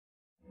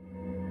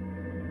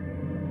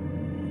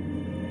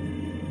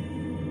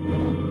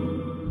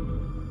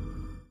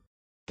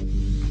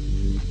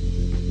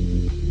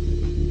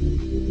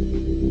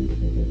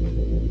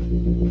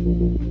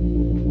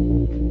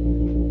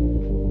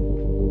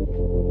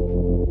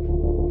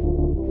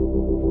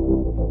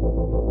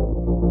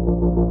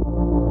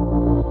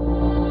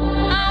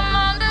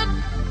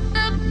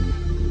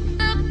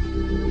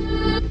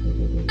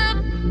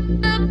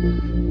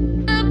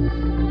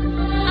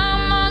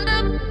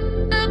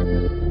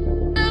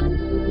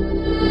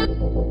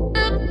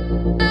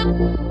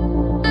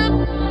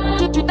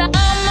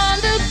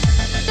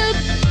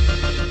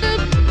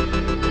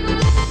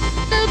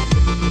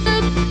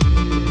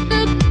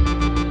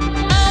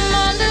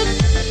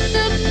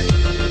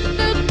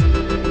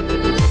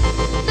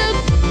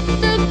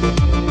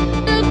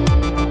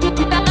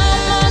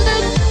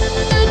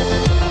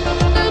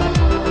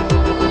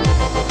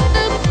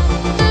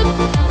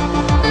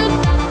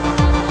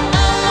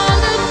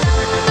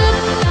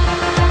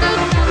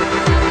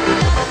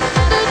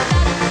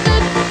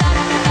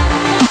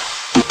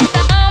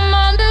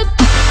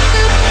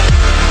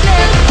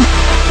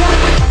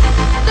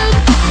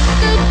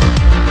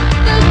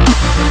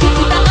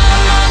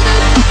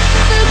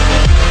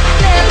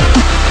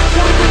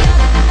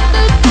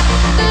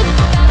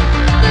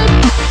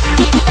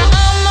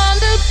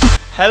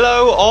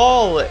Hello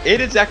all, it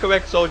is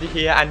EchoXSoldier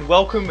here and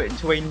welcome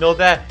to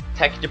another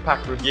texture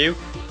pack review.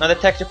 Now the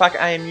texture pack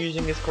I am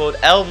using is called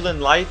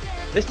ElveLandLight.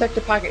 This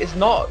texture pack is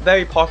not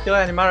very popular,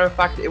 and as a matter of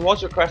fact it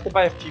was requested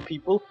by a few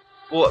people,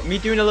 but me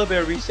doing a little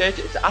bit of research,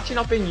 it's actually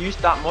not been used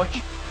that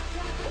much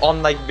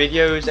on like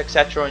videos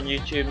etc on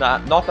YouTube,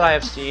 not that I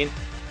have seen.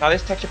 Now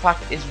this texture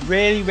pack is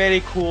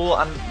really cool,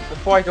 and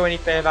before I go any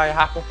further I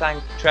have to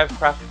thank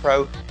Texturepack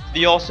for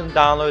the awesome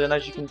download. And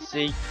as you can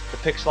see the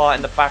pixel art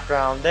in the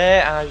background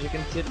there, and as you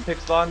can see the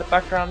pixel art in the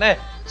background there.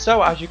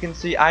 So as you can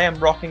see I am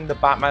rocking the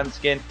Batman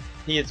skin.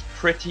 He is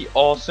pretty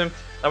awesome.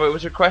 Now it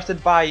was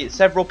requested by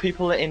several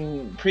people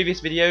in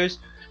previous videos.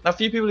 Now a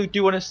few people who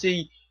do want to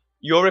see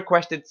your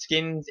requested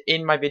skins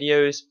in my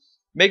videos,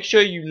 make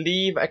sure you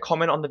leave a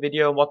comment on the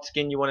video on what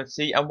skin you want to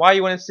see and why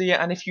you want to see it.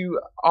 And if you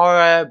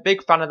are a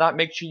big fan of that,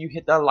 make sure you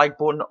hit that like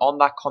button on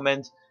that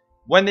comment.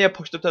 When they are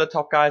pushed up to the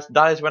top, guys,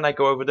 that is when I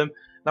go over them.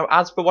 Now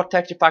as for what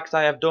texture packs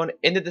I have done,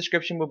 in the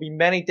description will be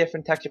many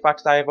different texture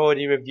packs that I have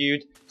already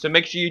reviewed, so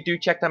make sure you do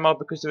check them out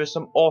because there are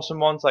some awesome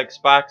ones like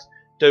Sparks,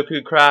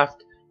 Doku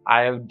Craft,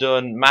 I have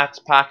done Matt's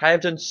pack, I have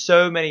done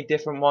so many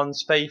different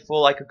ones,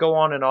 Faithful, I could go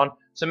on and on.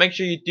 So make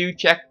sure you do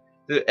check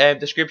the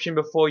description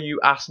before you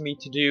ask me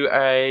to do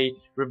a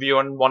review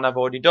on one I've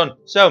already done.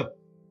 So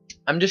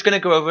I'm just going to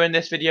go over in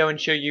this video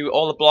and show you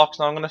all the blocks.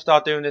 Now I'm going to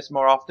start doing this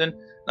more often.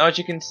 Now as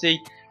you can see,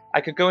 I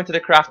could go into the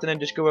crafting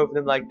and just go over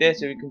them like this.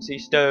 So you can see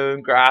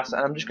stone, grass,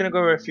 and I'm just going to go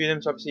over a few of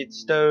them. So obviously it's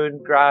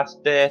stone, grass,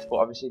 dirt, but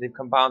obviously they've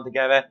combined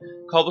together.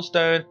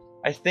 Cobblestone,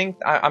 I'm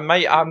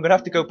going to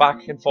have to go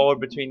back and forward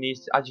between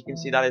these. As you can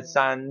see, that is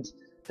sand.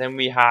 Then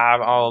we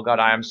have, oh god,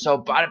 I am so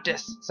bad at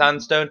this,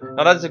 sandstone.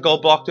 Now that is a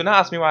gold block. Do not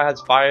ask me why it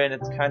has fire and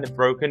it's kind of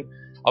broken.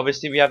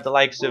 Obviously we have the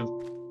likes of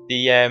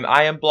the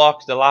iron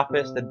blocks, the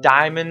lapis, the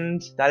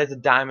diamond. That is a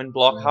diamond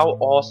block. How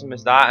awesome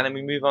is that? And then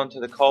we move on to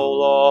the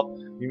coal ore.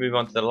 We move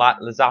on to the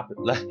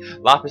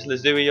lapis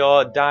lazuli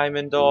ore,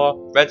 diamond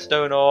ore,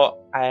 redstone ore,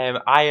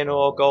 iron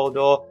ore, gold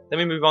ore. Then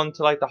we move on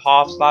to like the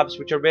half slabs,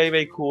 which are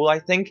really cool. I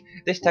think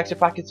this texture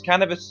pack is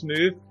kind of a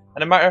smooth.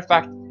 And a matter of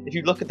fact, if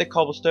you look at the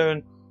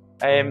cobblestone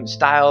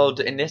styled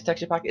in this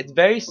texture pack, it's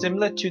very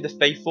similar to the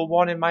Faithful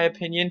one in my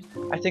opinion.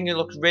 I think it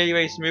looks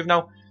really smooth.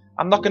 Now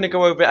I'm not going to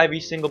go over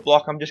every single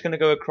block, I'm just going to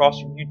go across.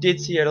 You did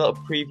see a little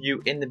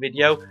preview in the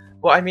video,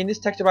 but I mean this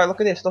texture pack,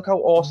 look at this, look how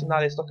awesome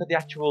that is. Look at the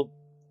actual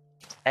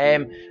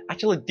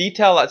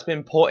detail that's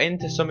been put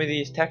into some of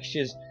these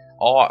textures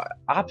are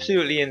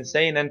absolutely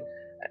insane.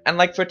 And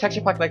like for a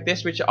texture pack like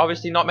this, which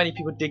obviously not many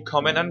people did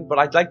comment on, but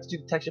I'd like to do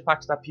the texture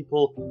packs that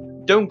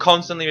people don't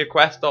constantly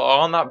request or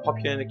aren't that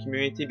popular in the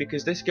community,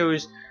 because this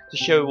goes to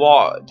show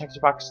what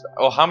texture packs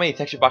or how many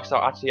texture packs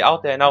are actually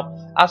out there.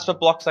 Now as for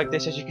blocks like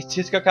this, as you can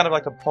see, it's got kind of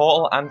like a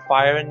portal and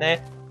fire in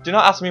there. Do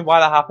not ask me why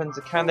that happens.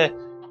 It kind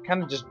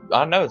of just, I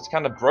don't know, it's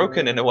kind of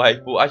broken in a way.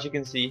 But as you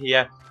can see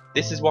here,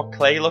 this is what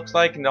clay looks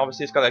like, and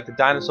obviously it's got like the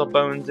dinosaur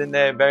bones in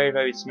there,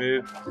 very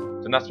smooth.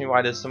 Don't ask me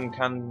why there's some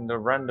kind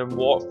of random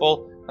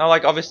waterfall. Now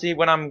like obviously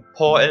when I'm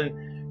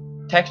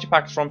porting texture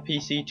packs from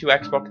PC to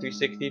Xbox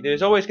 360,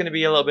 there's always going to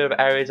be a little bit of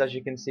errors. As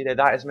you can see there,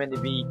 that is meant to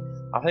be,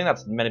 I think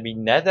that's meant to be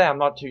nether, I'm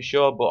not too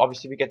sure, but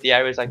obviously we get the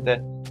errors like the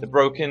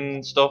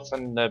broken stuff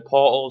and the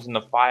portals and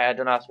the fire.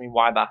 Don't ask me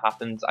why that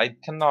happens, I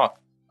cannot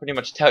pretty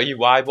much tell you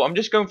why, but I'm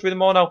just going through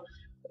them all now.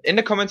 In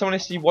the comments I want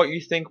to see what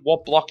you think,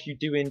 what block you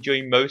do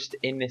enjoy most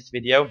in this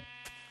video.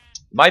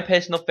 My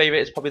personal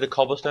favourite is probably the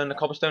cobblestone. The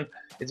cobblestone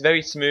is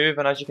very smooth,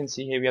 and as you can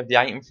see here we have the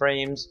item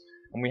frames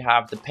and we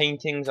have the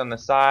paintings on the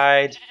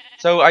side.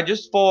 So I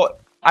just thought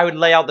I would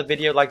lay out the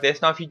video like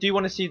this. Now if you do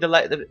want to see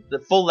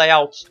the full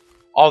layout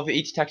of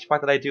each texture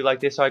pack that I do like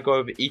this, so I go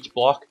over each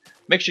block,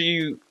 make sure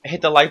you hit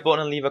the like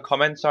button and leave a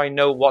comment so I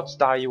know what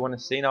style you want to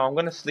see. Now I'm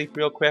going to sleep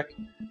real quick,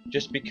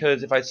 just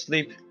because if I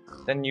sleep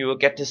then you will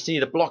get to see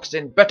the blocks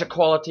in better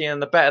quality,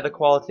 and the better the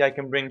quality I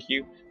can bring to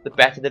you, the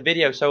better the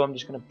video. So I'm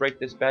just going to break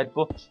this bed.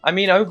 But I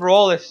mean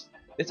overall this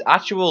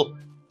actual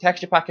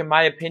texture pack in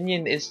my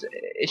opinion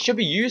it should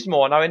be used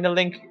more. Now in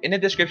the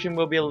description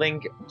will be a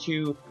link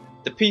to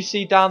the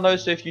PC download,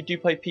 so if you do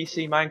play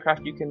PC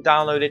Minecraft you can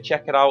download it,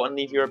 check it out and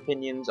leave your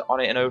opinions on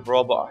it and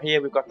overall. But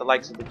here we've got the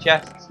likes of the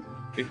chests,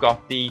 we've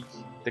got the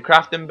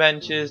crafting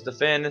benches, the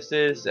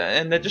furnaces,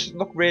 and they just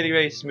look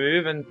really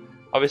smooth. And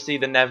obviously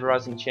the nether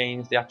hasn't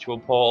changed, the actual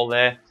portal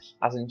there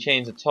hasn't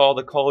changed at all,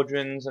 the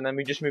cauldrons, and then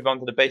we just move on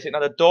to the basic.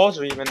 Now the doors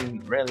are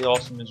even really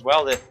awesome as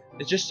well. There's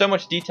just so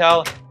much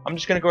detail. I'm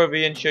just going to go over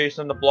here and show you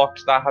some of the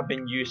blocks that have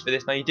been used for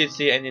this. Now you did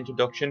see it in the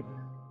introduction.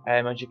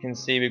 As you can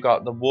see we've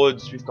got the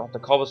woods, we've got the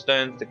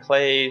cobblestones, the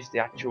clays, the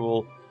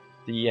actual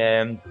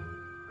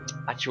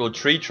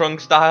tree trunk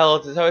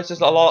style. So it's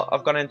just a lot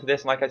I've gone into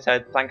this, and like I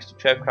said, thanks to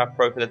Texturepack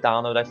Pro for the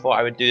download. I thought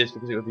I would do this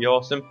because it would be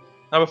awesome.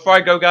 Now before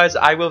I go guys,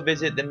 I will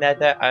visit the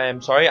nether,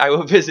 I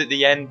will visit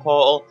the end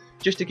portal,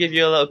 just to give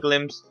you a little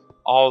glimpse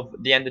of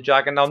the ender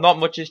dragon. Now not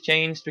much has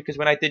changed, because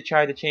when I did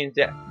try to change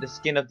the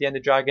skin of the ender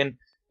dragon,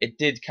 it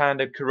did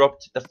kind of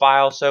corrupt the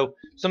file. So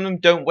some of them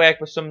don't work,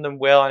 but some of them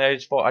will, and I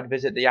just thought I'd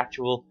visit the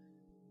actual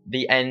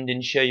the end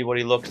and show you what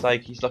he looks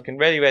like. He's looking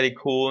really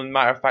cool, and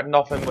matter of fact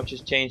nothing much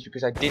has changed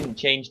because I didn't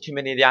change too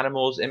many of the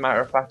animals in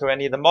matter of fact or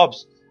any of the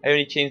mobs. I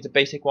only changed the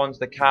basic ones,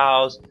 the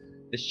cows,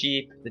 the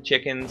sheep, the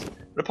chickens.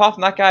 But apart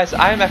from that, guys,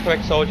 I am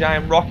EchoX Soldier. I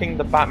am rocking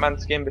the Batman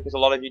skin because a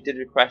lot of you did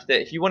request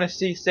it. If you want to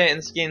see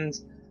certain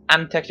skins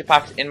and texture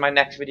packs in my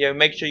next video,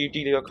 make sure you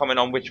do leave a comment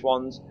on which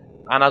ones.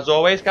 And as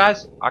always,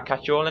 guys, I'll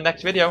catch you all in the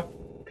next video.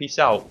 Peace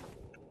out.